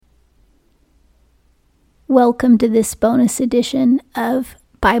Welcome to this bonus edition of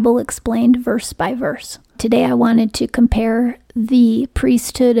Bible Explained Verse by Verse. Today I wanted to compare the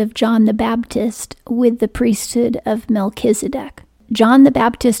priesthood of John the Baptist with the priesthood of Melchizedek. John the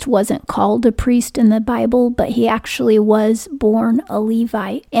Baptist wasn't called a priest in the Bible, but he actually was born a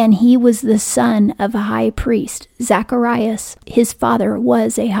Levite, and he was the son of a high priest. Zacharias, his father,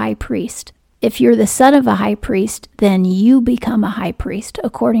 was a high priest. If you're the son of a high priest, then you become a high priest,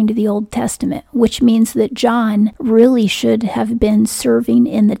 according to the Old Testament, which means that John really should have been serving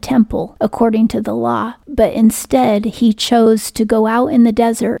in the temple, according to the law. But instead, he chose to go out in the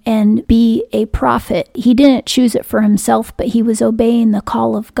desert and be a prophet. He didn't choose it for himself, but he was obeying the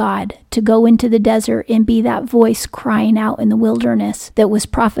call of God to go into the desert and be that voice crying out in the wilderness that was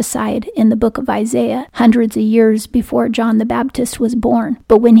prophesied in the book of Isaiah hundreds of years before John the Baptist was born.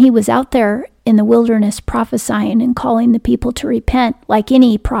 But when he was out there in the wilderness prophesying and calling the people to repent, like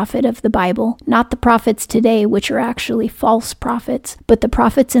any prophet of the Bible, not the prophets today, which are actually false prophets, but the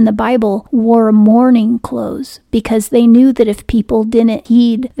prophets in the Bible wore mourning clothes because they knew that if people didn't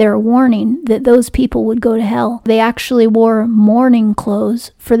heed their warning, that those people would go to hell. They actually wore mourning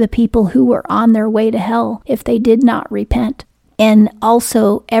clothes for the people who were on their way to hell if they did not repent. And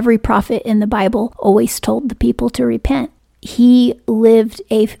also, every prophet in the Bible always told the people to repent. He lived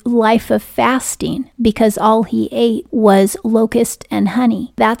a life of fasting because all he ate was locust and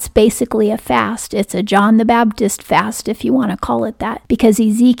honey. That's basically a fast. It's a John the Baptist fast, if you want to call it that, because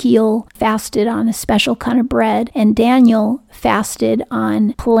Ezekiel fasted on a special kind of bread, and Daniel fasted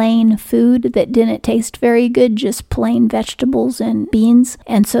on plain food that didn't taste very good, just plain vegetables and beans,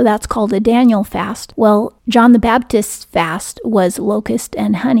 and so that's called a Daniel fast. Well, John the Baptist's fast was locust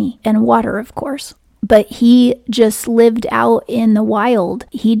and honey, and water, of course. But he just lived out in the wild.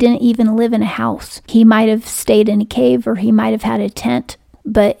 He didn't even live in a house. He might have stayed in a cave or he might have had a tent,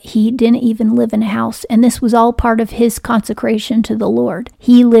 but he didn't even live in a house. And this was all part of his consecration to the Lord.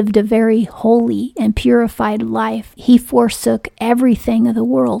 He lived a very holy and purified life. He forsook everything of the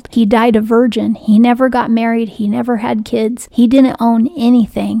world. He died a virgin. He never got married. He never had kids. He didn't own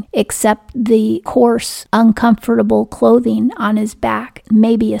anything except the coarse, uncomfortable clothing on his back,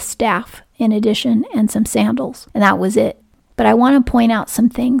 maybe a staff in addition, and some sandals, and that was it. But I want to point out some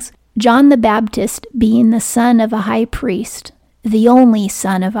things. John the Baptist, being the son of a high priest, the only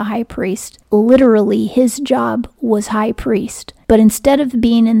son of a high priest, literally his job was high priest. But instead of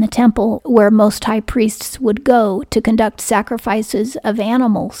being in the temple where most high priests would go to conduct sacrifices of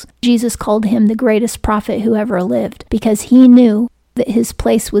animals, Jesus called him the greatest prophet who ever lived, because he knew that his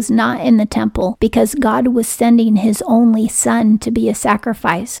place was not in the temple, because God was sending his only son to be a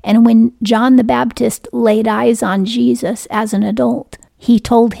sacrifice. And when John the Baptist laid eyes on Jesus as an adult, he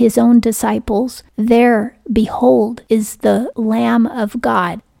told his own disciples, "There, behold, is the Lamb of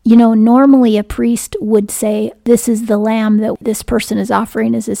God." You know, normally a priest would say, "This is the lamb that this person is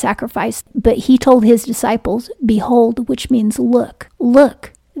offering as a sacrifice." But he told his disciples, "Behold," which means look,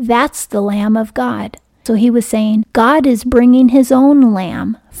 that's the Lamb of God. So he was saying, God is bringing his own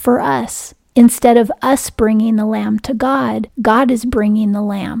lamb for us. Instead of us bringing the lamb to God, God is bringing the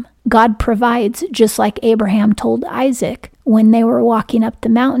lamb. God provides, just like Abraham told Isaac when they were walking up the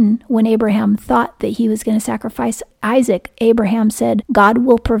mountain. When Abraham thought that he was going to sacrifice Isaac, Abraham said, God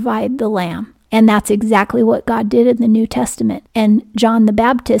will provide the lamb. And that's exactly what God did in the New Testament. And John the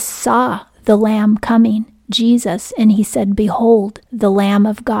Baptist saw the lamb coming, Jesus, and he said, "Behold, the Lamb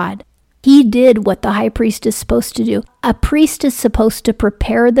of God." He did what the high priest is supposed to do. A priest is supposed to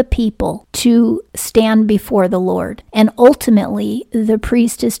prepare the people to stand before the Lord. And ultimately, the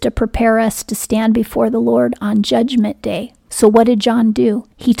priest is to prepare us to stand before the Lord on Judgment Day. So what did John do?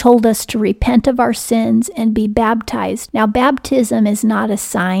 He told us to repent of our sins and be baptized. Now, baptism is not a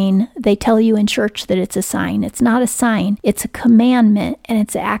sign. They tell you in church that it's a sign. It's not a sign. It's a commandment, and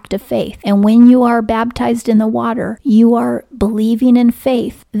it's an act of faith. And when you are baptized in the water, you are believing in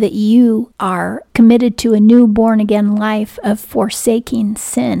faith that you are committed to a new born-again life of forsaking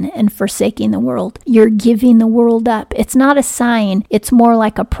sin and forsaking the world. You're giving the world up. It's not a sign. It's more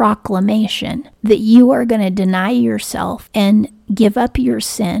like a proclamation that you are going to deny yourself and give up your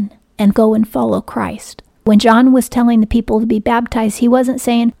sin and go and follow Christ. When John was telling the people to be baptized, he wasn't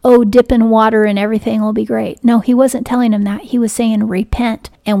saying, "Oh, dip in water and everything will be great." No, he wasn't telling them that. He was saying, repent.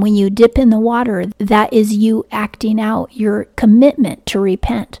 And when you dip in the water, that is you acting out your commitment to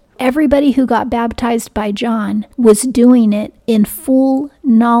repent. Everybody who got baptized by John was doing it in full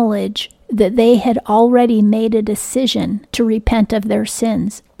knowledge that they had already made a decision to repent of their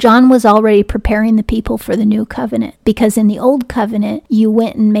sins. John was already preparing the people for the new covenant, because in the old covenant, you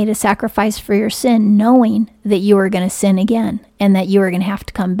went and made a sacrifice for your sin, knowing that you were going to sin again, and that you were going to have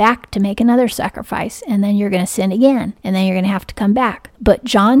to come back to make another sacrifice, and then you're going to sin again, and then you're going to have to come back. But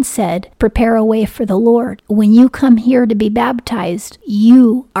John said, prepare a way for the Lord. When you come here to be baptized,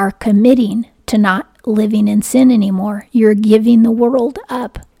 you are committing to not living in sin anymore. You're giving the world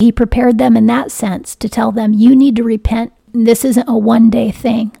up. He prepared them in that sense to tell them, you need to repent. This isn't a one-day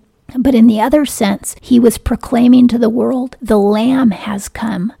thing. But in the other sense, he was proclaiming to the world, the Lamb has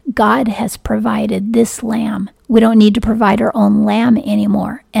come. God has provided this Lamb. We don't need to provide our own lamb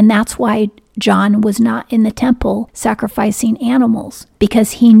anymore. And that's why John was not in the temple sacrificing animals,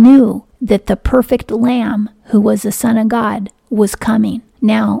 because he knew that the perfect Lamb, who was the Son of God, was coming.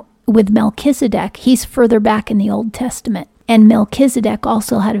 Now, with Melchizedek, he's further back in the Old Testament. And Melchizedek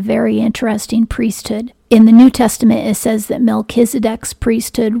also had a very interesting priesthood. In the New Testament, it says that Melchizedek's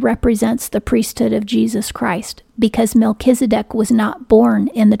priesthood represents the priesthood of Jesus Christ, because Melchizedek was not born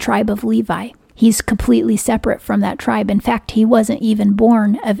in the tribe of Levi. He's completely separate from that tribe. In fact, he wasn't even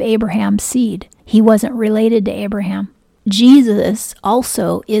born of Abraham's seed. He wasn't related to Abraham. Jesus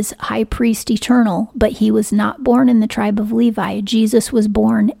also is high priest eternal, but he was not born in the tribe of Levi. Jesus was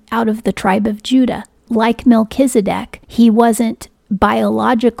born out of the tribe of Judah. Like Melchizedek, he wasn't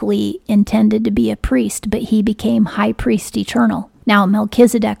biologically intended to be a priest, but he became high priest eternal. Now,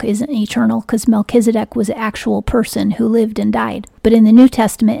 Melchizedek isn't eternal because Melchizedek was an actual person who lived and died. But in the New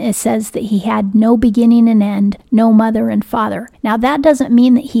Testament, it says that he had no beginning and end, no mother and father. Now, that doesn't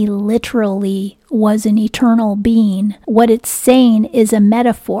mean that he literally was an eternal being. What it's saying is a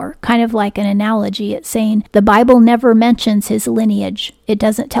metaphor, kind of like an analogy. It's saying the Bible never mentions his lineage. It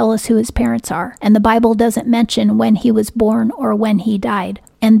doesn't tell us who his parents are. And the Bible doesn't mention when he was born or when he died.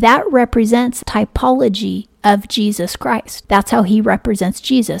 And that represents typology of Jesus Christ. That's how he represents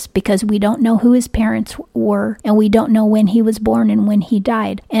Jesus, because we don't know who his parents were, and we don't know when he was born and when he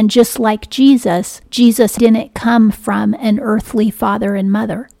died. And just like Jesus didn't come from an earthly father and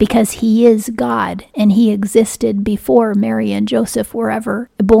mother, because he is God, and he existed before Mary and Joseph were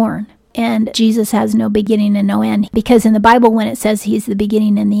ever born. And Jesus has no beginning and no end, because in the Bible, when it says he's the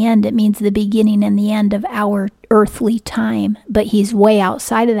beginning and the end, it means the beginning and the end of our earthly time. But he's way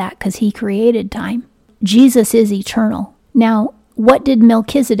outside of that because he created time. Jesus is eternal. Now, what did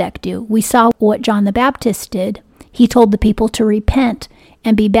Melchizedek do? We saw what John the Baptist did. He told the people to repent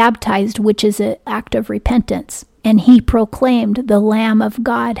and be baptized, which is an act of repentance. And he proclaimed, the Lamb of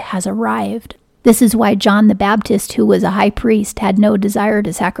God has arrived. This is why John the Baptist, who was a high priest, had no desire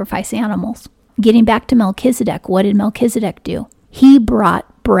to sacrifice animals. Getting back to Melchizedek, what did Melchizedek do? He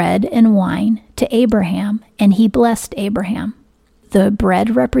brought bread and wine to Abraham, and he blessed Abraham. The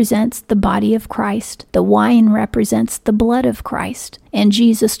bread represents the body of Christ. The wine represents the blood of Christ. And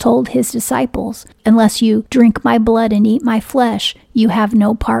Jesus told his disciples, unless you drink my blood and eat my flesh, you have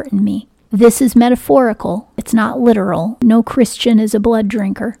no part in me. This is metaphorical. It's not literal. No Christian is a blood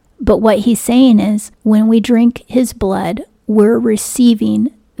drinker. But what he's saying is, when we drink his blood, we're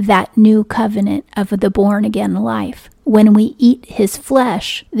receiving that new covenant of the born-again life. When we eat his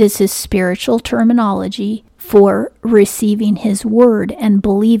flesh, this is spiritual terminology for receiving his word and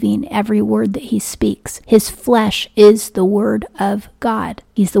believing every word that he speaks. His flesh is the word of God.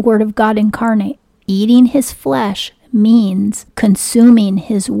 He's the word of God incarnate. Eating his flesh means consuming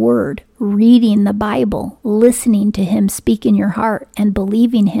his word, reading the Bible, listening to him speak in your heart, and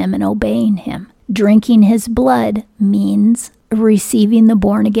believing him and obeying him. Drinking his blood means receiving the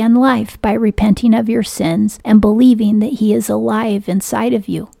born-again life by repenting of your sins and believing that he is alive inside of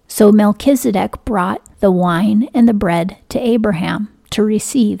you. So Melchizedek brought the wine and the bread to Abraham to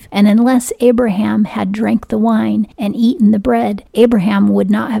receive. And unless Abraham had drank the wine and eaten the bread, Abraham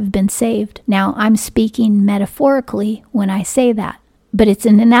would not have been saved. Now, I'm speaking metaphorically when I say that, but it's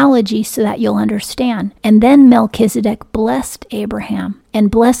an analogy so that you'll understand. And then Melchizedek blessed Abraham,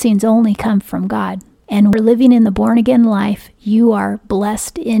 and blessings only come from God. And we're living in the born-again life. You are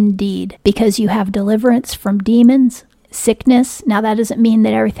blessed indeed, because you have deliverance from demons, sickness. Now, that doesn't mean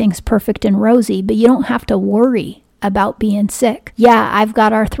that everything's perfect and rosy, but you don't have to worry about being sick. Yeah, I've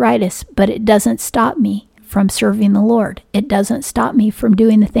got arthritis, but it doesn't stop me from serving the Lord. It doesn't stop me from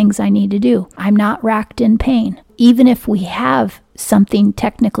doing the things I need to do. I'm not racked in pain. Even if we have something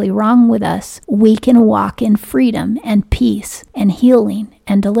technically wrong with us, we can walk in freedom and peace and healing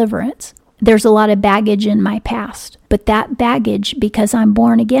and deliverance. There's a lot of baggage in my past, but that baggage, because I'm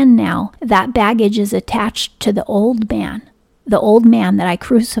born again now, that baggage is attached to the old man that I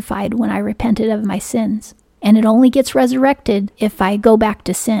crucified when I repented of my sins. And it only gets resurrected if I go back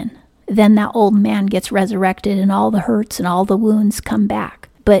to sin. then that old man gets resurrected and all the hurts and all the wounds come back.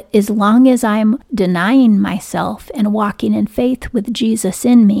 But as long as I'm denying myself and walking in faith with Jesus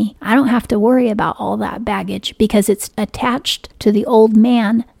in me, I don't have to worry about all that baggage because it's attached to the old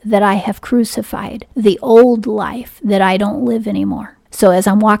man that I have crucified, the old life that I don't live anymore. So as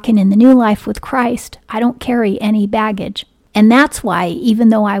I'm walking in the new life with Christ, I don't carry any baggage. And that's why, even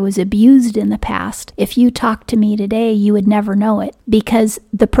though I was abused in the past, if you talk to me today, you would never know it, because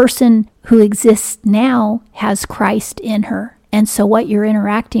the person who exists now has Christ in her. And so what you're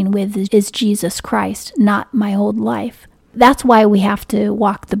interacting with is Jesus Christ, not my old life. That's why we have to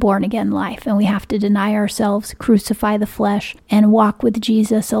walk the born-again life, and we have to deny ourselves, crucify the flesh, and walk with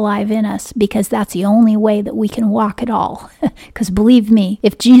Jesus alive in us, because that's the only way that we can walk at all. Because believe me,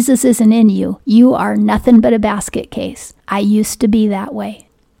 if Jesus isn't in you, you are nothing but a basket case. I used to be that way.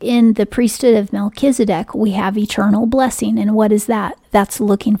 In the priesthood of Melchizedek, we have eternal blessing. And what is that? That's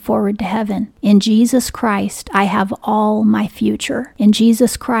looking forward to heaven. In Jesus Christ, I have all my future. In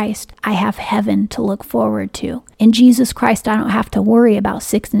Jesus Christ, I have heaven to look forward to. In Jesus Christ, I don't have to worry about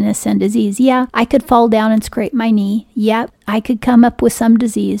sickness and disease. Yeah, I could fall down and scrape my knee. Yep, I could come up with some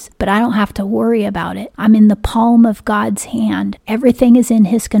disease, but I don't have to worry about it. I'm in the palm of God's hand. Everything is in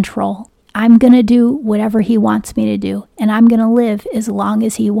His control. I'm going to do whatever He wants me to do, and I'm going to live as long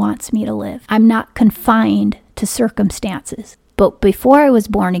as He wants me to live. I'm not confined to circumstances. But before I was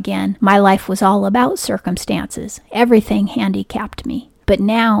born again, my life was all about circumstances. Everything handicapped me. But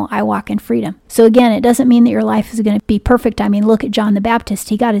now I walk in freedom. So again, it doesn't mean that your life is going to be perfect. I mean, look at John the Baptist.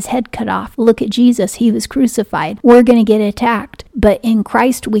 He got his head cut off. Look at Jesus. He was crucified. We're going to get attacked. But in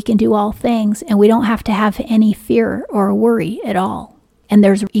Christ, we can do all things, and we don't have to have any fear or worry at all. And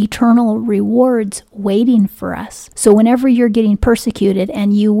there's eternal rewards waiting for us. So whenever you're getting persecuted,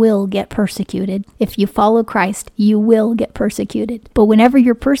 and you will get persecuted, if you follow Christ, you will get persecuted. But whenever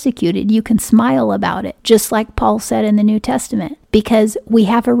you're persecuted, you can smile about it, just like Paul said in the New Testament, because we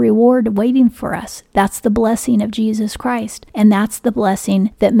have a reward waiting for us. That's the blessing of Jesus Christ. And that's the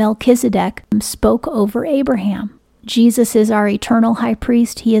blessing that Melchizedek spoke over Abraham. Jesus is our eternal high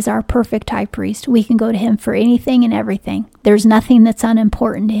priest. He is our perfect high priest. We can go to Him for anything and everything. There's nothing that's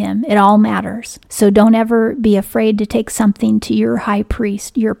unimportant to Him. It all matters. So don't ever be afraid to take something to your high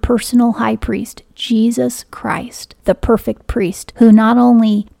priest, your personal high priest, Jesus Christ, the perfect priest, who not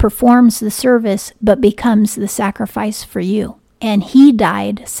only performs the service, but becomes the sacrifice for you. And He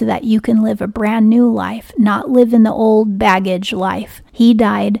died so that you can live a brand new life, not live in the old baggage life. He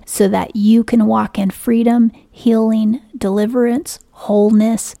died so that you can walk in freedom, healing, deliverance,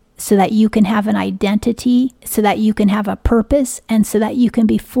 wholeness, so that you can have an identity, so that you can have a purpose, and so that you can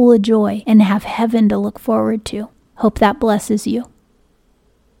be full of joy and have heaven to look forward to. Hope that blesses you.